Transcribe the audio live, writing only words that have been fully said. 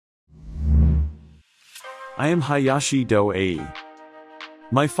I am Hayashi Doei.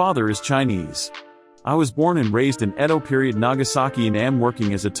 My father is Chinese. I was born and raised in Edo period Nagasaki and am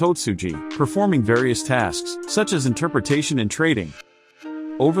working as a totsuji, performing various tasks, such as interpretation and trading.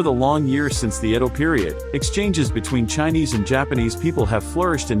 Over the long years since the Edo period, exchanges between Chinese and Japanese people have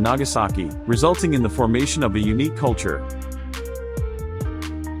flourished in Nagasaki, resulting in the formation of a unique culture.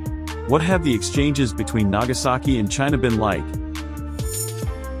 What have the exchanges between Nagasaki and China been like?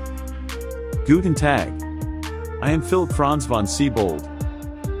 Guten Tag. I am Philipp Franz von Siebold.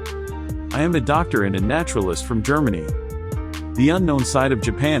 I am a doctor and a naturalist from Germany. The unknown side of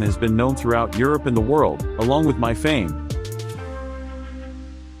Japan has been known throughout Europe and the world, along with my fame.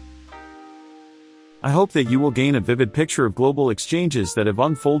 I hope that you will gain a vivid picture of global exchanges that have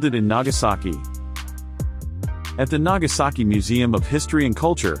unfolded in Nagasaki. At the Nagasaki Museum of History and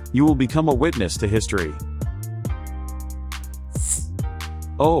Culture, you will become a witness to history.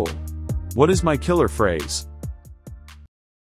 Oh! What is my killer phrase?